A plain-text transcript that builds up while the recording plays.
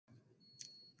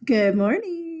Good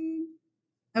morning.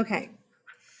 Okay,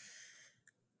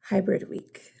 hybrid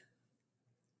week.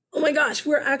 Oh my gosh,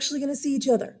 we're actually going to see each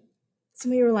other.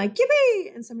 Some of you are like,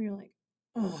 yippee! And some of you are like,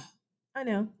 oh, I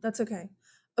know, that's okay.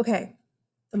 Okay,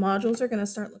 the modules are going to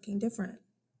start looking different.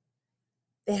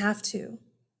 They have to,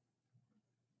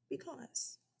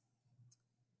 because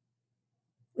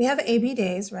we have AB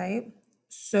days, right?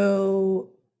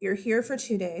 So you're here for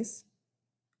 2 days,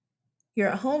 you're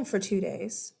at home for 2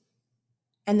 days,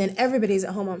 and then everybody's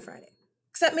at home on Friday.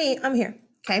 Except me, I'm here,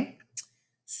 okay?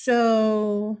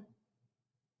 So,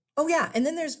 oh yeah, and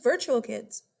then there's virtual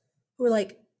kids who are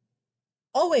like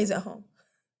always at home.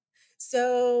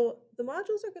 So the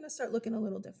modules are going to start looking a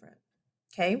little different.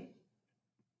 Okay.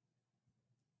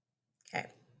 Okay.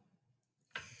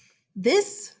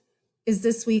 This is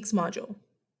this week's module,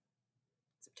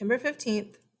 September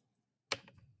 15th.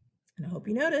 And I hope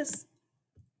you notice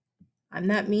I'm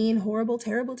that mean, horrible,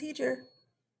 terrible teacher.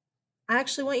 I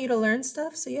actually want you to learn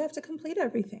stuff, so you have to complete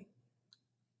everything.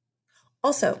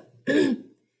 Also,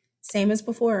 same as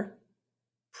before,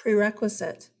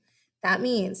 prerequisite. That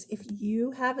means if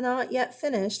you have not yet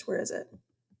finished, where is it?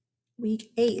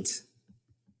 Week 8.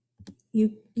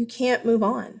 You can't move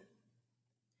on.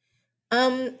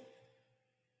 I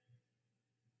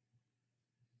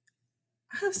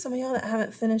have some of y'all that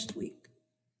haven't finished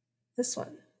this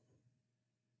one.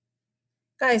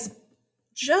 Guys,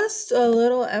 just a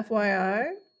little FYI,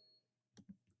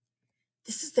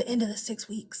 this is the end of the 6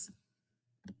 weeks.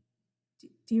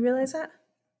 Do you realize that?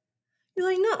 You're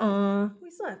like, nuh-uh,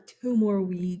 we still have 2 more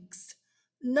weeks.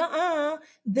 Nuh-uh.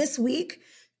 This week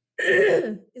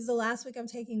is the last week I'm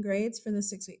taking grades for the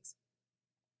 6 weeks.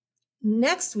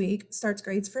 Next week starts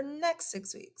grades for next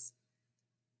 6 weeks.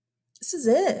 This is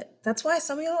it. That's why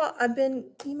some of y'all I've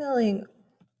been emailing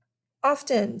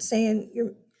often saying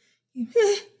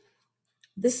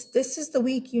this is the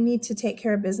week you need to take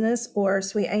care of business, or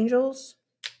sweet angels,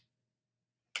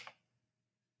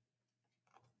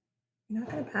 you're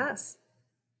not going to pass.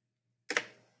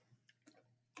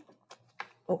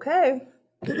 Okay.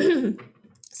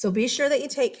 So be sure that you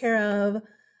take care of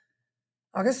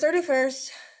August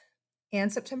 31st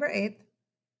and September 8th.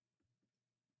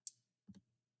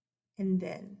 And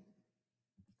then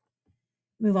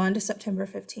move on to September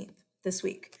 15th this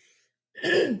week.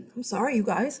 I'm sorry, you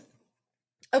guys.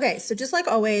 Okay, so just like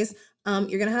always, you're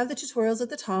going to have the tutorials at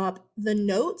the top. The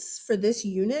notes for this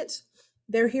unit,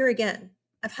 they're here again.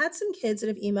 I've had some kids that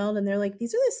have emailed and they're like,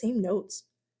 these are the same notes.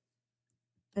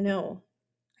 I know.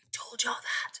 I told y'all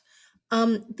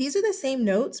that. These are the same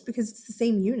notes because it's the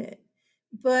same unit.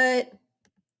 But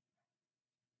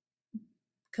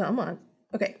come on.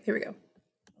 Okay, here we go.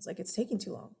 I was like, it's taking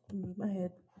too long. Move my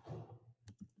head.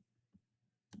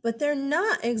 But they're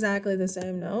not exactly the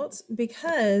same notes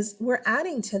because we're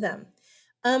adding to them.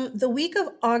 The week of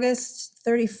August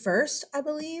 31st, I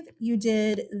believe, you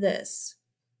did this,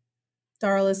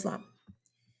 Darul Islam.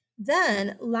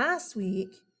 Then last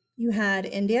week, you had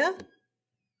India,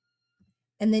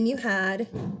 and then you had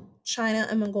China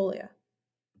and Mongolia.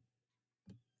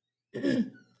 Oh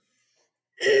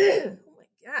my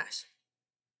gosh.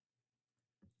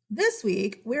 This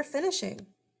week, we're finishing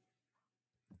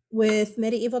with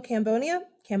medieval Cambodia,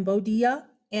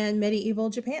 and medieval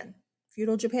Japan,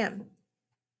 feudal Japan.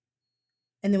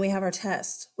 And then we have our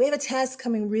test. We have a test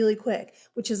coming really quick,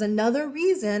 which is another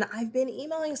reason I've been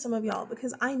emailing some of y'all,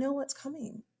 because I know what's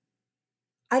coming.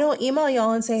 I don't email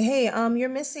y'all and say, hey, you're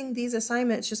missing these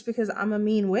assignments just because I'm a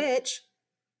mean witch.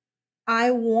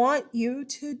 I want you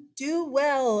to do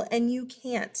well, and you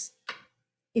can't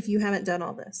if you haven't done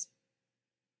all this.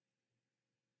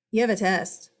 You have a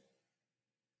test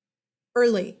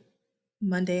early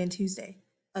Monday and Tuesday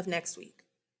of next week.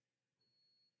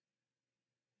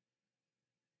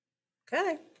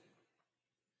 Okay.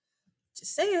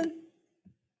 Just saying.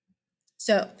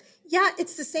 So, yeah,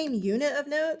 it's the same unit of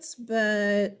notes,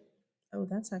 but oh,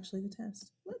 that's actually the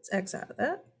test. Let's X out of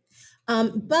that.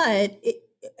 But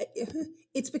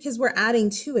it's because we're adding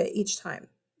to it each time.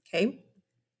 Okay.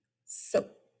 So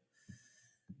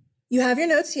you have your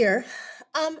notes here.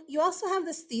 You also have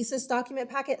this thesis document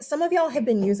packet. Some of y'all have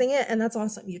been using it, and that's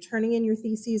awesome. You're turning in your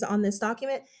theses on this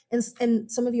document, and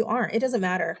some of you aren't. It doesn't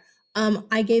matter.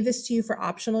 I gave this to you for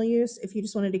optional use if you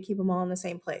just wanted to keep them all in the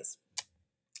same place.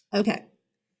 Okay.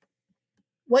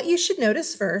 What you should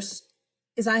notice first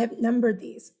is I have numbered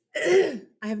these. I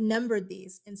have numbered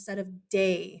these instead of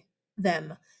day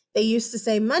them. They used to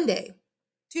say Monday,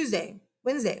 Tuesday,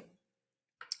 Wednesday.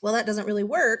 Well, that doesn't really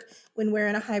work when we're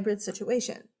in a hybrid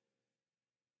situation.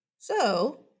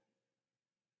 So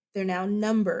they're now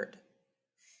numbered.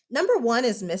 Number 1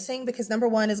 is missing because number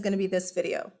 1 is going to be this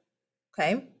video.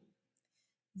 Okay.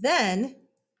 Then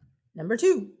number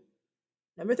 2,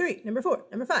 number 3, number 4,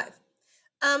 number 5.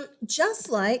 Just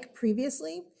like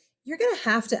previously, you're going to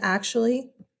have to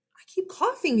actually, I keep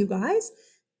coughing, you guys.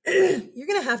 You're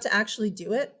going to have to actually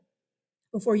do it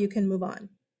before you can move on.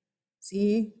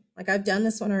 See, like I've done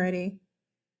this one already.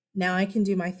 Now I can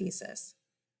do my thesis.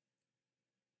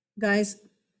 Guys,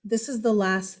 this is the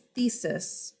last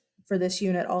thesis for this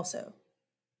unit also.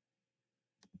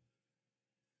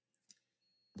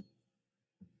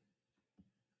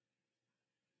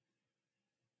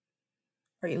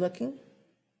 Are you looking?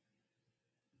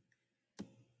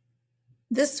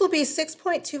 This will be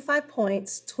 6.25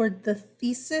 points toward the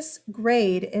thesis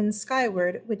grade in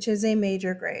Skyward, which is a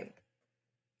major grade.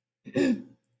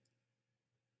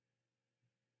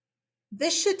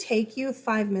 This should take you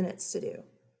 5 minutes to do.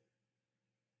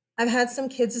 I've had some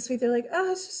kids this week, they're like,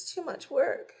 oh, it's just too much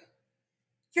work.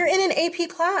 You're in an AP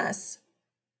class.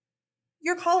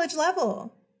 You're college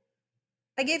level.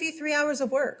 I gave you 3 hours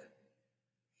of work.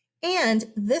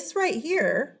 And this right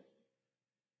here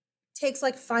takes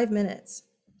like 5 minutes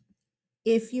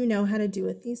if you know how to do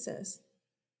a thesis.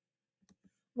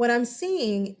 What I'm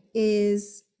seeing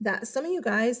is that some of you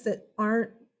guys that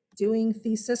aren't doing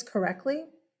thesis correctly,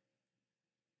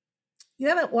 you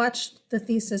haven't watched the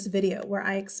thesis video where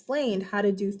I explained how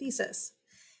to do thesis.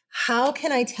 How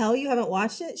can I tell you haven't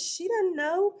watched it? She doesn't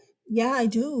know. Yeah, I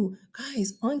do.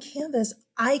 Guys, on Canvas,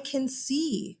 I can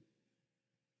see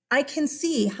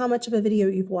how much of a video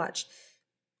you've watched.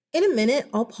 In a minute,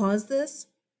 I'll pause this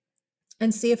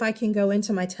and see if I can go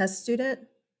into my test student,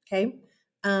 okay?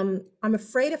 I'm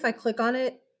afraid if I click on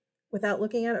it without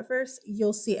looking at it first,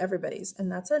 you'll see everybody's,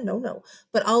 and that's a no-no.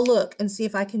 But I'll look and see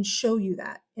if I can show you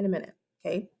that in a minute,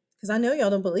 okay? Because I know y'all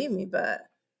don't believe me, but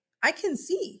I can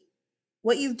see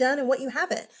what you've done and what you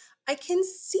haven't. I can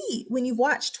see when you've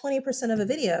watched 20% of a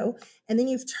video and then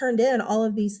you've turned in all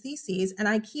of these theses, and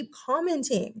I keep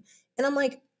commenting, and I'm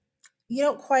like, you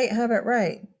don't quite have it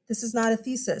right. This is not a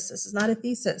thesis. This is not a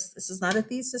thesis. This is not a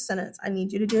thesis sentence. I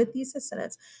need you to do a thesis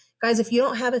sentence. Guys, if you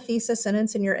don't have a thesis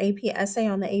sentence in your AP essay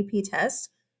on the AP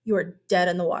test, you are dead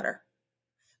in the water.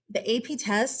 The AP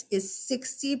test is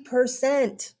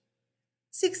 60%.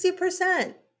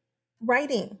 60%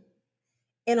 writing.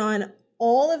 And on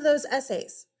all of those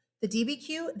essays, the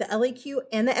DBQ, the LAQ,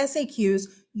 and the SAQs,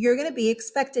 you're going to be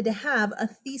expected to have a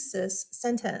thesis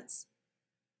sentence.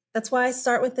 That's why I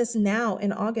start with this now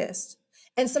in August.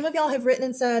 And some of y'all have written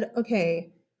and said,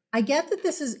 okay, I get that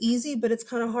this is easy, but it's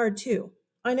kind of hard too.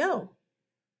 I know.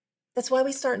 That's why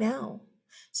we start now.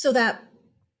 So that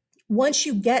once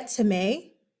you get to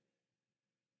May,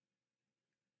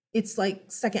 it's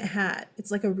like second hat.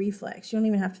 It's like a reflex. You don't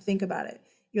even have to think about it.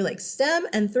 You're like STEM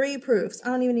and 3 proofs. I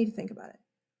don't even need to think about it.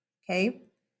 Okay?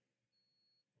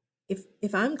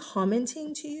 If I'm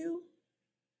commenting to you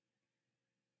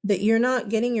that you're not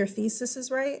getting your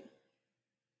theses right,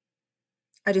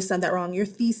 I just said that wrong, your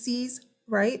theses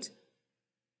right,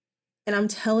 and I'm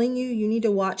telling you, you need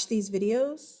to watch these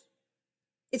videos,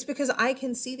 it's because I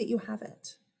can see that you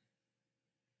haven't.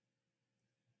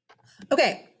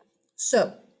 Okay,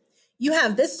 so you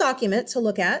have this document to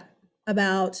look at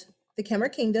about the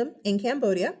Khmer Kingdom in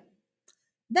Cambodia.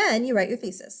 Then you write your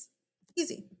thesis.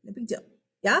 Easy, no big deal.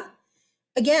 Yeah?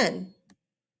 Again,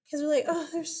 because we're like, oh,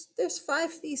 there's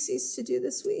 5 theses to do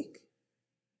this week.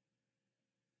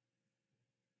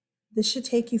 This should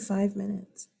take you 5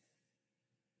 minutes.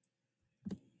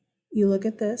 You look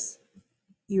at this,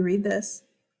 you read this,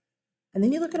 and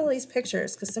then you look at all these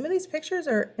pictures, because some of these pictures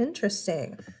are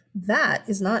interesting. That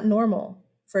is not normal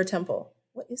for a temple.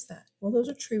 What is that? Well, those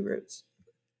are tree roots.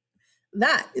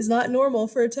 That is not normal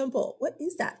for a temple. What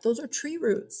is that? Those are tree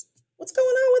roots. What's going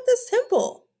on with this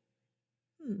temple?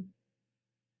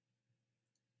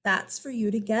 That's for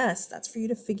you to guess. That's for you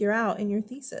to figure out in your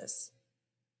thesis.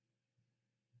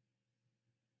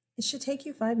 It should take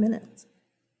you 5 minutes.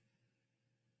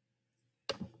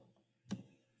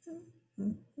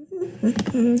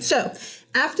 So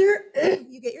after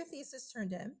you get your thesis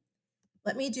turned in,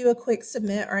 let me do a quick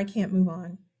submit or I can't move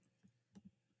on.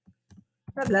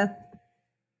 Blah, blah.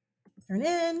 Turn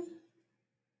in.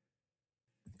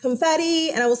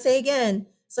 Confetti, and I will say again,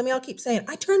 some of y'all keep saying,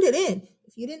 I turned it in.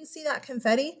 If you didn't see that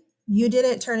confetti, you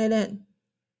didn't turn it in.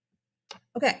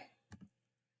 Okay.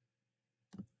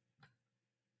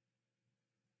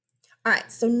 All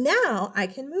right, so now I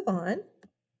can move on.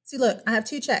 See, look, I have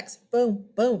 2 checks. Boom,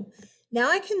 boom. Now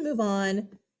I can move on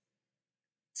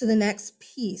to the next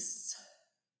piece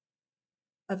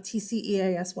of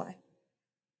TCEASY.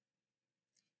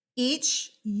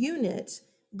 Each unit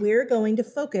we're going to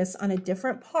focus on a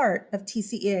different part of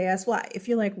TCEASY. If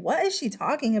you're like, what is she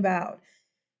talking about?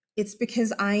 It's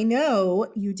because I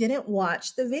know you didn't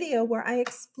watch the video where I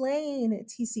explain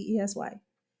TCESY.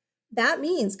 That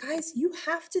means, guys, you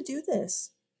have to do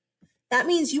this. That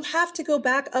means you have to go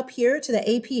back up here to the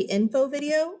AP Info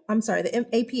video. I'm sorry, the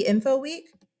AP Info week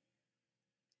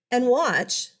and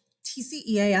watch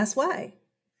TCEASY.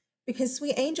 Because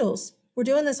sweet angels, we're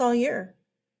doing this all year.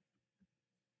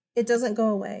 It doesn't go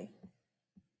away.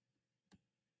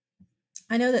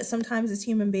 I know that sometimes as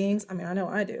human beings, I mean, I know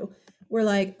I do, we're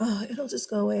like, oh, it'll just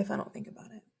go away if I don't think about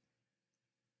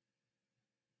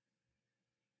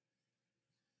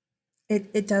it.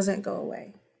 It doesn't go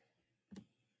away.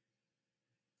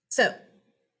 So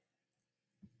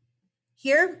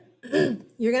here,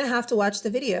 you're going to have to watch the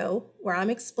video where I'm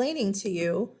explaining to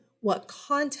you what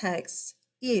context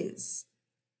is.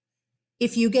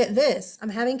 If you get this, I'm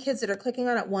having kids that are clicking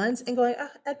on it once and going, oh,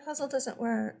 Edpuzzle doesn't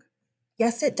work.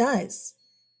 Yes, it does.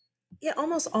 It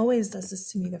almost always does this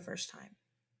to me the first time.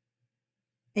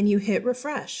 And you hit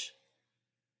refresh.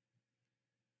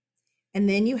 And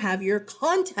then you have your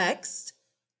context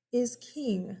is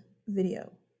king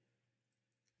video.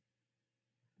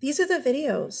 These are the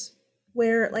videos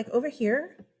where, like over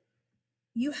here,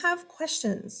 you have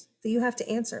questions that you have to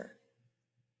answer.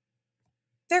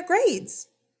 They're grades.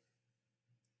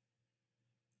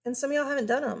 And some of y'all haven't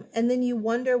done them. And then you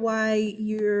wonder why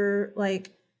you're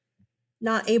like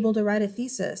not able to write a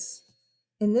thesis.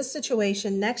 In this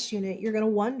situation, next unit, you're going to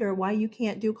wonder why you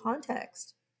can't do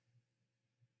context.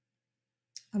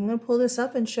 I'm going to pull this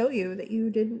up and show you that you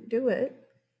didn't do it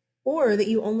or that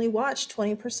you only watched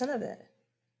 20% of it.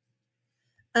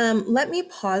 Let me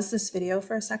pause this video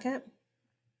for a second.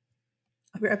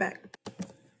 I'll be right back.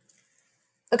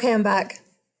 Okay, I'm back.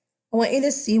 I want you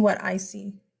to see what I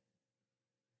see.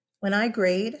 When I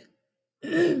grade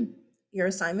your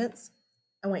assignments,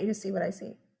 I want you to see what I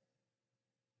see.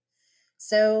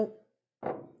 So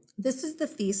this is the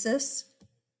thesis,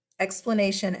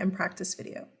 explanation, and practice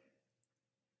video.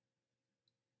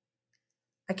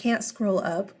 I can't scroll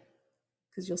up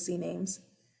because you'll see names.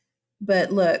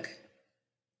 But look,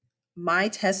 my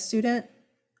test student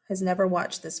has never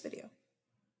watched this video.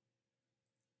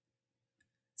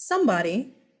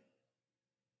 Somebody,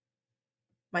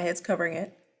 my head's covering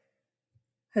it,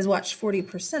 has watched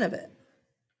 40% of it,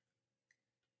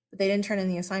 but they didn't turn in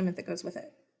the assignment that goes with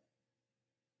it.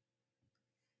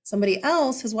 Somebody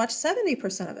else has watched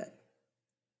 70% of it,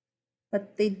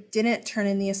 but they didn't turn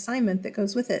in the assignment that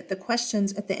goes with it, the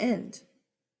questions at the end.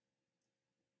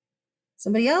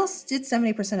 Somebody else did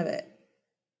 70% of it,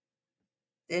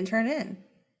 didn't turn it in.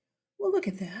 Well, look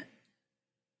at that.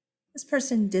 This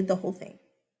person did the whole thing.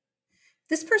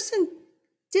 This person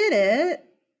did it,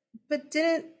 but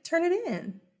didn't turn it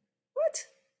in. What?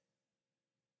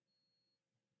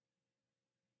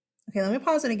 Okay, let me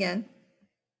pause it again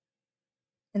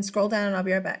and scroll down and I'll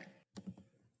be right back.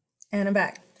 And I'm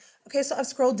back. Okay, so I've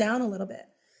scrolled down a little bit.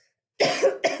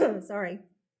 Sorry.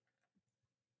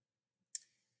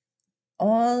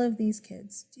 All of these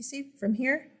kids, do you see from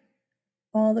here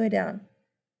all the way down,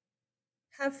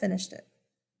 have finished it.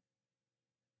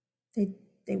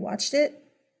 They watched it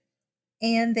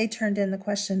and they turned in the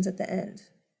questions at the end.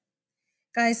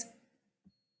 Guys,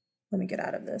 let me get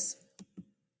out of this.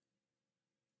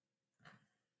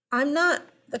 I'm not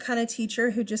the kind of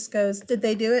teacher who just goes, did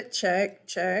they do it? Check,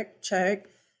 check, check.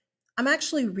 I'm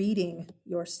actually reading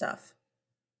your stuff.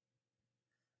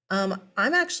 I'm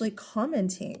actually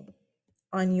commenting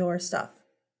on your stuff,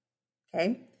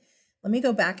 okay? Let me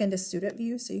go back into student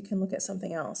view so you can look at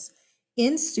something else.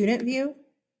 In student view,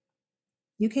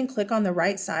 you can click on the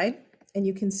right side and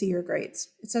you can see your grades.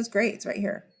 It says grades right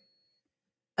here.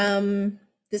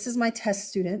 This is my test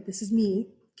student. This is me,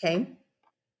 okay?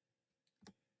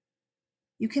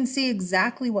 You can see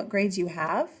exactly what grades you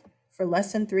have for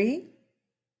lesson 3,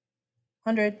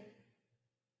 100.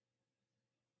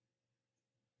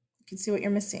 You can see what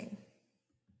you're missing.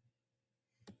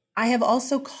 I have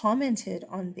also commented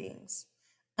on things.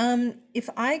 If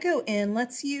I go in,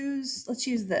 let's use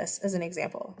this as an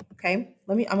example, okay?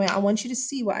 I want you to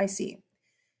see what I see.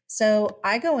 So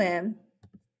I go in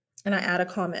and I add a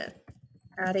comment,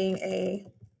 adding a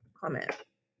comment.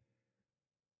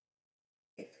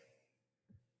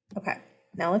 Okay,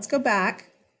 now let's go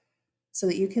back so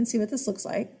that you can see what this looks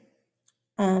like.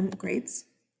 Grades.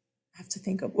 I have to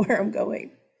think of where I'm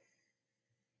going.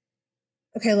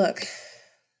 Okay, look.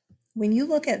 When you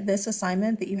look at this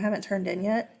assignment that you haven't turned in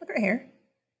yet, look right here.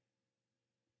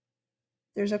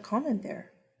 There's a comment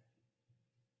there.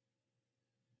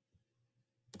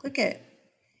 Click it,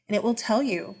 and it will tell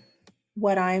you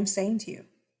what I'm saying to you.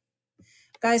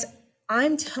 Guys,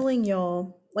 I'm telling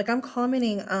y'all, like I'm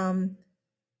commenting,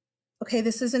 okay,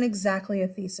 this isn't exactly a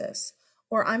thesis.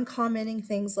 Or I'm commenting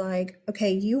things like,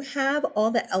 okay, you have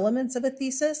all the elements of a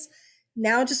thesis.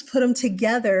 Now just put them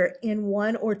together in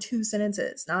 1 or 2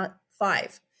 sentences, not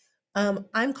 5.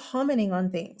 I'm commenting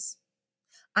on things.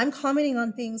 I'm commenting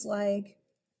on things like,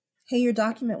 hey, your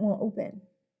document won't open.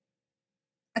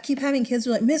 I keep having kids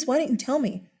who are like, Miss, why didn't you tell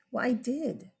me? Well, I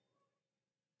did.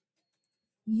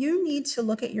 You need to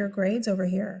look at your grades over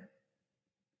here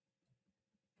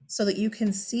so that you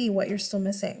can see what you're still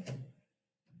missing.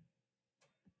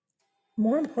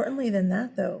 More importantly than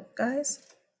that, though, guys,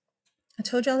 I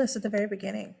told y'all this at the very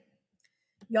beginning.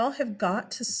 Y'all have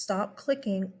got to stop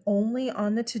clicking only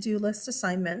on the to-do list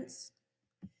assignments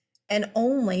and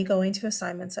only going to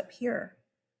assignments up here.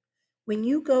 When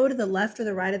you go to the left or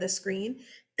the right of the screen,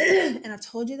 and I've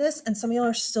told you this, and some of y'all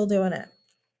are still doing it,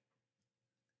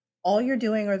 all you're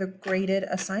doing are the graded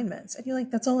assignments. And you're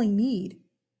like, that's all I need.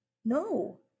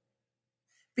 No,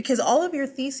 because all of your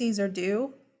theses are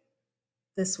due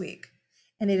this week,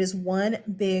 and it is one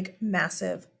big,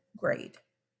 massive grade.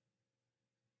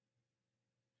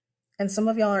 And some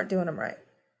of y'all aren't doing them right.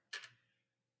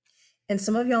 And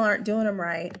some of y'all aren't doing them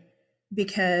right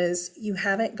because you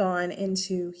haven't gone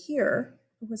into here.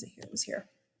 Or was it here? It was here.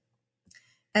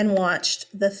 And watched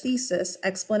the thesis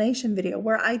explanation video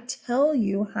where I tell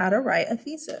you how to write a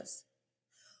thesis.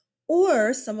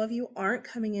 Or some of you aren't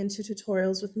coming into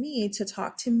tutorials with me to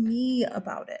talk to me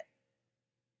about it.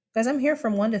 Guys, I'm here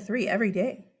from 1 to 3 every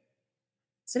day,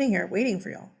 sitting here waiting for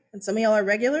y'all. And some of y'all are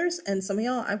regulars, and some of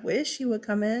y'all, I wish you would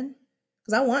come in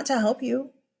because I want to help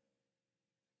you.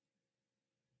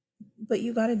 But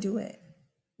you got to do it.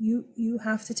 You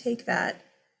have to take that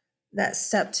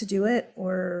step to do it,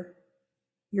 or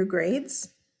your grades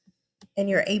and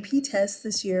your AP tests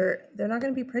this year, they're not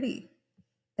going to be pretty.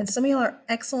 And some of y'all are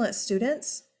excellent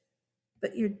students,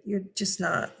 but you're just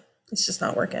not, it's just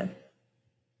not working.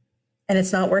 And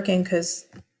it's not working because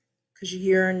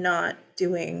you're not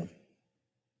doing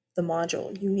the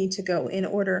module. You need to go in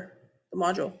order the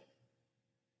module.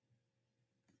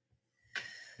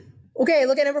 Okay,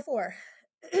 look at number 4.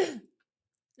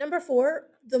 Number 4,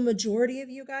 the majority of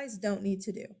you guys don't need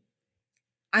to do.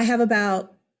 I have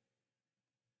about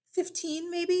 15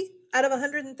 maybe out of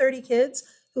 130 kids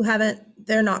who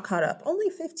they're not caught up. Only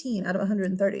 15 out of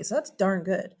 130, so that's darn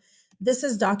good. This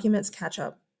is documents catch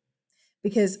up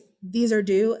because these are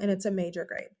due and it's a major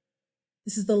grade.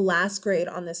 This is the last grade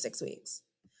on this 6 weeks.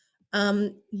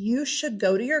 You should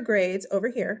go to your grades over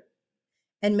here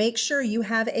and make sure you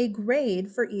have a grade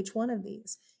for each one of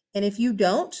these. And if you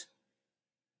don't,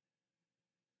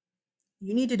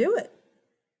 you need to do it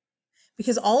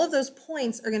because all of those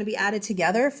points are going to be added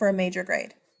together for a major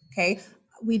grade. Okay.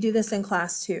 We do this in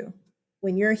class too.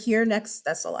 When you're here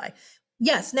that's a lie.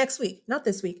 Yes, next week, not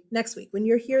this week, next week. When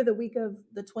you're here the week of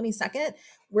the 22nd,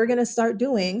 we're going to start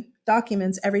doing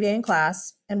documents every day in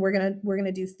class, and we're going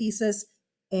to do thesis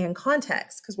and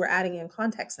context because we're adding in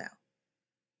context now.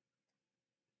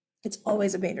 It's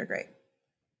always a major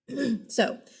grade.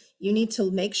 So you need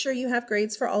to make sure you have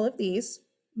grades for all of these.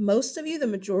 Most of you, the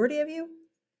majority of you,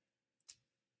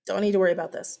 don't need to worry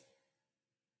about this.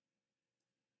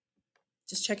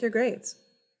 Just check your grades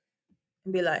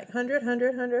and be like 100,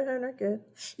 100, 100, 100, good.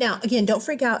 Now, again, don't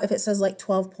freak out if it says like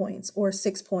 12 points or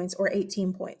 6 points or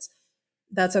 18 points.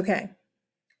 That's okay.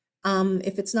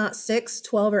 If it's not 6,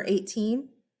 12, or 18,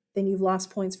 then you've lost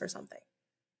points for something.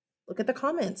 Look at the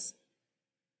comments.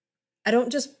 I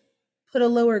don't just put a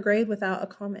lower grade without a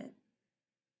comment.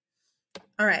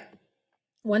 All right.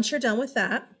 Once you're done with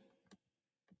that,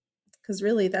 because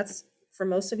really that's, for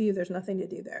most of you, there's nothing to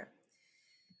do there.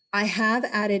 I have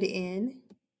added in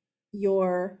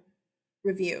your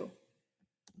review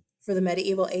for the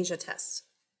Medieval Asia test.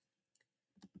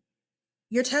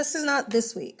 Your test is not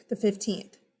this week, the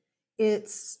 15th.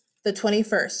 It's the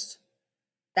 21st,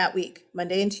 that week,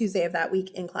 Monday and Tuesday of that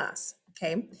week in class,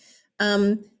 okay?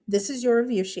 This is your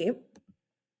review sheet.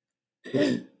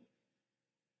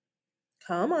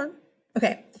 Come on.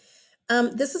 Okay.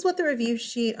 This is what the review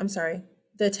sheet,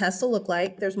 the test will look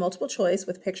like. There's multiple choice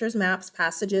with pictures, maps,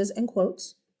 passages, and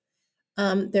quotes.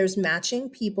 There's matching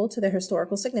people to their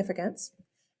historical significance.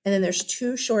 And then there's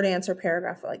 2 short answer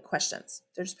paragraph like questions.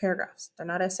 They're just paragraphs. They're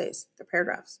not essays. They're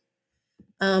paragraphs.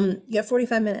 You have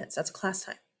 45 minutes. That's class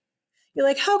time. You're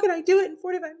like, how can I do it in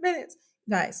 45 minutes?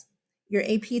 Guys, your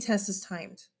AP test is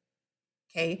timed.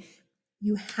 Okay.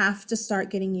 You have to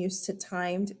start getting used to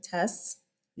timed tests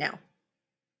now.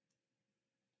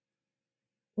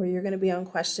 Or you're going to be on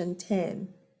question 10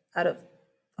 out of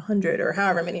 100 or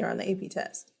however many are on the AP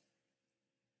test.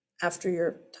 after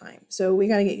your time. So we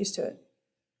got to get used to it.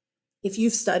 If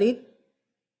you've studied,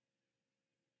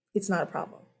 it's not a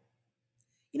problem.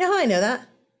 You know how I know that?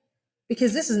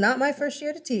 Because this is not my first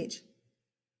year to teach.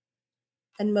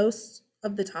 And most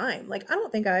of the time, like, I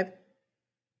don't think I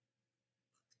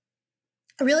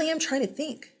really am trying to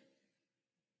think.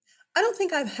 I don't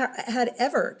think I've had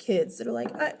ever kids that are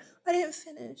like, I didn't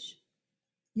finish.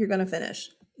 You're going to finish.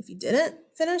 If you didn't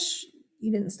finish,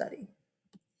 you didn't study.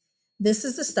 This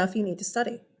is the stuff you need to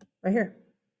study right here.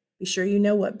 Be sure you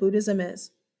know what Buddhism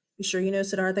is. Be sure you know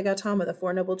Siddhartha Gautama, the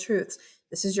Four Noble Truths.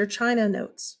 This is your China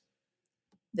notes.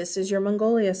 This is your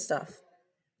Mongolia stuff.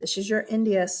 This is your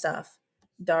India stuff.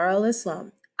 Dar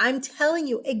al-Islam. I'm telling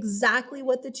you exactly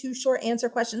what the 2 short answer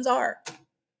questions are.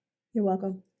 You're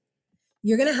welcome.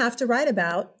 You're going to have to write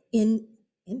about in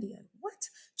Indian, what?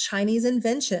 Chinese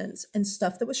inventions and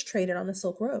stuff that was traded on the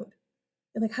Silk Road.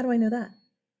 You're like, how do I know that?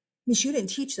 Miss, you didn't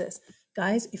teach this.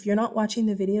 Guys, if you're not watching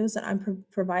the videos that I'm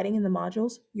providing in the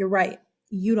modules, you're right.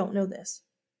 You don't know this.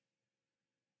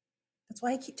 That's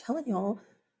why I keep telling y'all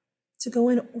to go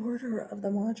in order of the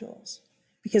modules.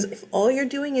 Because if all you're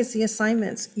doing is the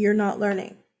assignments, you're not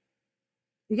learning.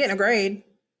 You're getting a grade,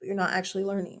 but you're not actually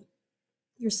learning.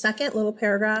 Your second little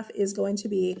paragraph is going to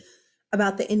be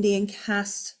about the Indian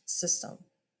caste system.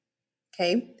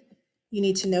 Okay? You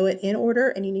need to know it in order,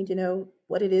 and you need to know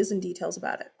what it is and details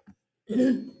about it.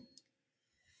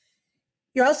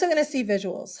 You're also going to see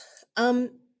visuals. On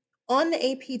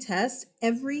the AP test,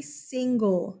 every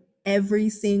single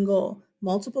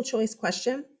multiple choice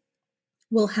question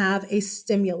will have a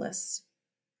stimulus,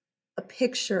 a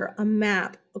picture, a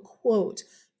map, a quote,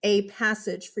 a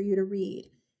passage for you to read.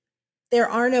 There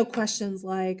are no questions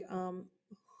like,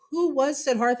 who was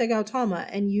Siddhartha Gautama?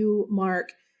 And you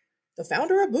mark the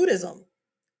founder of Buddhism.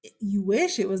 You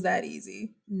wish it was that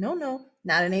easy. No,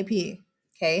 not an AP.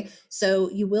 Okay, so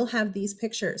you will have these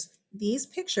pictures. These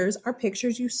pictures are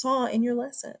pictures you saw in your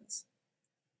lessons.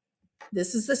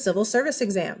 This is the civil service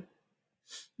exam.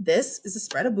 This is a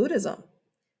spread of Buddhism.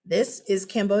 This is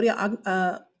Cambodia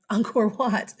Angkor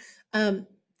Wat.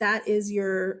 That is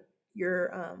your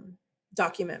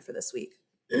document for this week.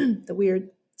 The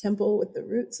weird temple with the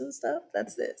roots and stuff.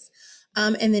 That's this.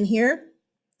 And then here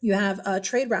you have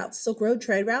trade routes, Silk Road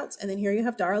trade routes, and then here you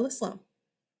have Dar al-Islam.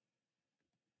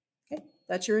 Okay,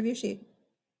 that's your review sheet.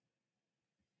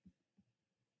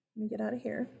 Let me get out of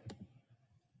here.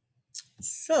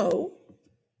 So,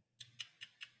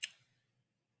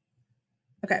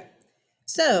 okay,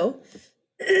 so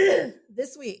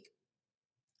this week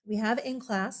we have in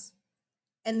class,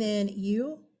 and then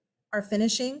you are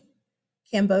finishing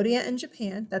Cambodia and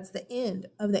Japan. That's the end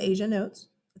of the Asia notes.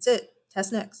 That's it.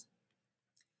 Test next.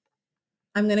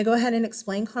 I'm going to go ahead and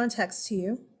explain context to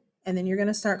you, and then you're going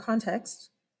to start context.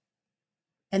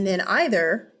 And then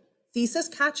either thesis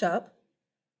catch up,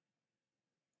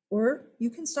 or you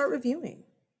can start reviewing.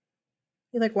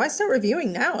 You're like, why start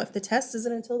reviewing now if the test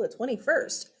isn't until the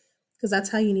 21st? Because that's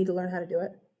how you need to learn how to do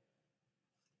it.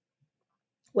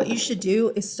 What you should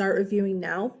do is start reviewing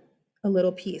now, a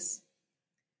little piece.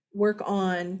 Work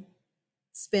on,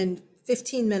 spend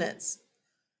 15 minutes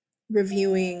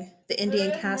reviewing the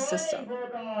Indian caste system.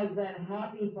 Bulldogs, and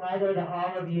happy Friday to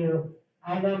all of you.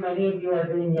 I know many of you are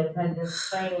doing the attendance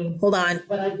training. Hold on.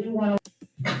 But I do want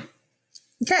to.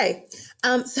 Okay.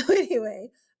 So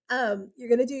anyway, you're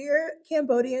going to do your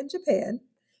Cambodia and Japan.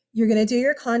 You're going to do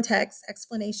your context,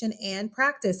 explanation, and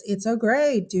practice. It's a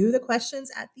grade. Do the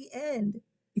questions at the end.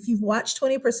 If you've watched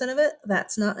 20% of it,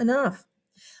 that's not enough.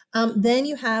 Then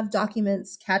you have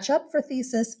documents catch up for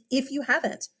thesis if you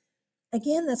haven't.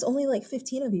 Again, that's only like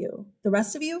 15 of you. The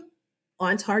rest of you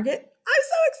on target. I'm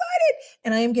so excited.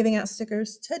 And I am giving out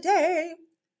stickers today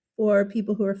for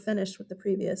people who are finished with the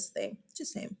previous thing.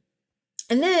 Just saying.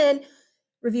 And then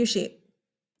review sheet.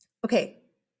 Okay.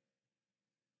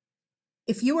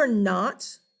 If you are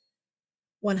not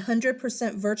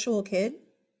 100% virtual kid,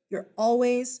 you're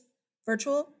always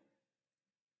virtual.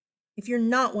 If you're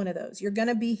not one of those, you're going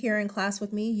to be here in class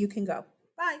with me, you can go.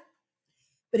 Bye.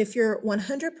 But if you're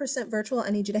 100% virtual, I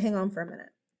need you to hang on for a minute.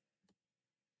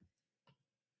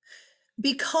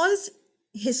 Because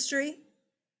history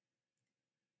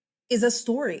is a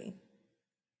story,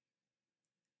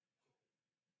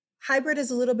 hybrid is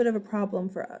a little bit of a problem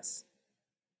for us.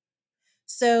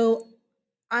 So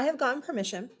I have gotten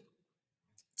permission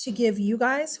to give you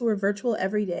guys who are virtual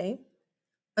every day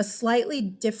a slightly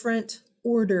different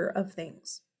order of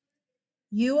things.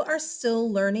 You are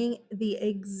still learning the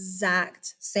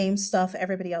exact same stuff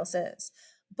everybody else is,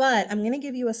 but I'm going to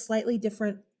give you a slightly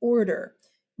different order.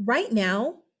 Right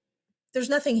now, there's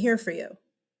nothing here for you,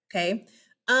 okay?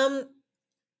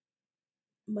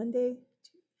 Monday,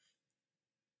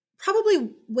 probably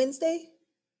Wednesday,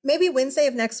 maybe Wednesday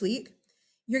of next week,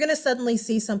 you're going to suddenly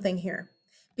see something here.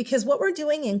 Because what we're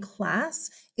doing in class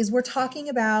is we're talking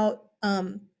about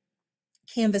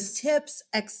Canvas tips,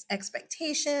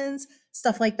 expectations,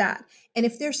 stuff like that. And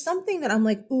if there's something that I'm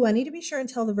like, ooh, I need to be sure and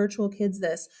tell the virtual kids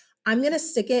this, I'm going to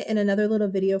stick it in another little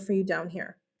video for you down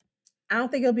here. I don't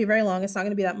think it'll be very long. It's not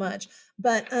going to be that much.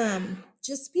 But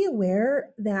just be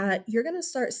aware that you're going to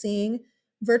start seeing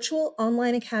virtual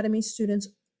online academy students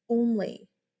only.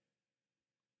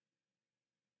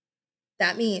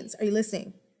 That means, are you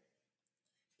listening?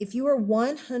 If you are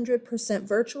 100%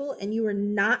 virtual and you are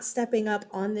not stepping up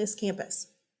on this campus,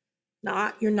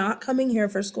 you're not coming here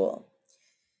for school.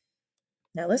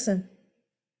 Now listen,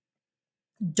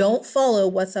 don't follow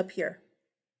what's up here.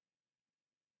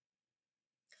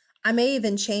 I may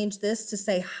even change this to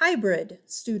say hybrid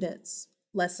students,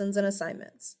 lessons and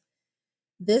assignments.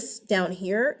 This down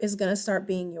here is going to start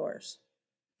being yours.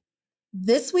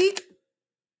 This week,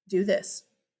 do this.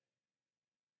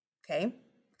 Okay?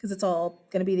 Because it's all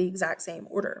going to be the exact same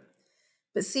order.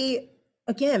 But see,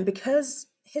 again, because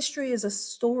history is a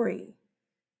story,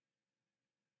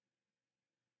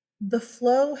 the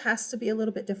flow has to be a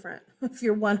little bit different if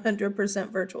you're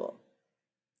 100% virtual.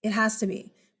 It has to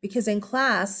be, because in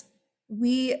class,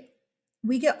 we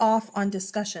get off on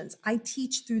discussions. I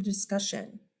teach through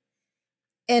discussion.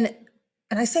 And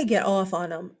I say get off on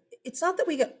them. It's not that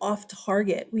we get off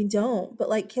target. We don't. But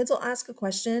like kids will ask a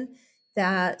question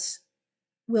that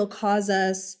will cause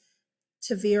us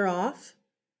to veer off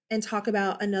and talk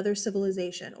about another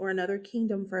civilization or another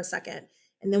kingdom for a second.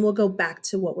 And then we'll go back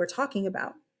to what we're talking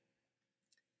about.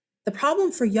 The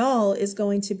problem for y'all is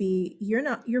going to be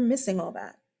you're missing all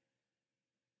that.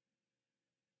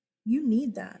 You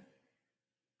need that.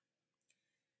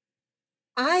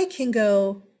 I can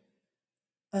go,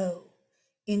 oh,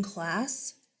 in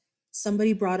class,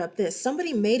 somebody brought up this.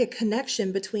 Somebody made a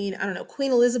connection between, I don't know,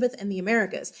 Queen Elizabeth and the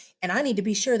Americas. And I need to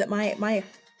be sure that my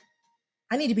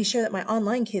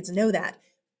online kids know that.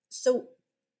 So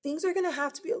things are going to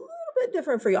have to be a little bit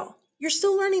different for y'all. You're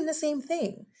still learning the same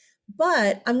thing,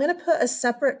 but I'm going to put a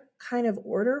separate kind of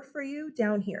order for you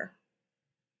down here.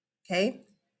 Okay?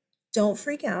 Don't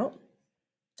freak out.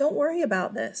 Don't worry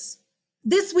about this.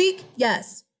 This week,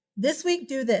 yes. This week,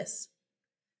 do this.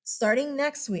 Starting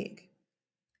next week,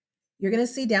 you're going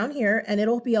to see down here, and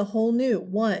it'll be a whole new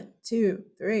 1, 2,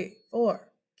 3, 4.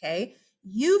 Okay?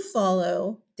 You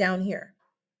follow down here.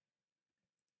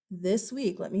 This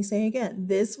week, let me say again,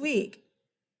 this week,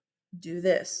 do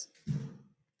this.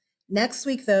 Next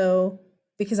week, though,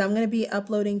 because I'm going to be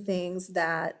uploading things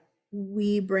that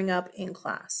we bring up in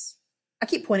class. I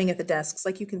keep pointing at the desks,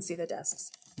 like you can see the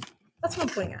desks. That's what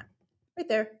I'm pointing at. Right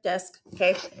there, desk.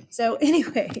 Okay. So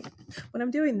anyway, when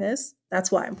I'm doing this,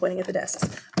 that's why I'm pointing at the desks.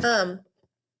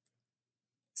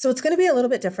 So it's going to be a little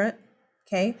bit different,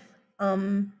 okay,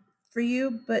 for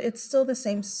you, but it's still the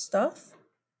same stuff,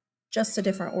 just a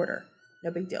different order.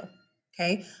 No big deal.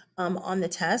 Okay. On the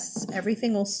tests,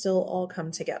 everything will still all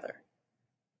come together.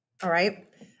 All right.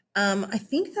 I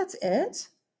think that's it.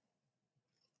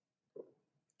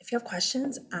 If you have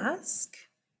questions, ask.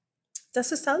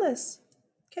 Das ist alles.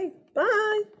 Okay,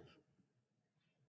 bye.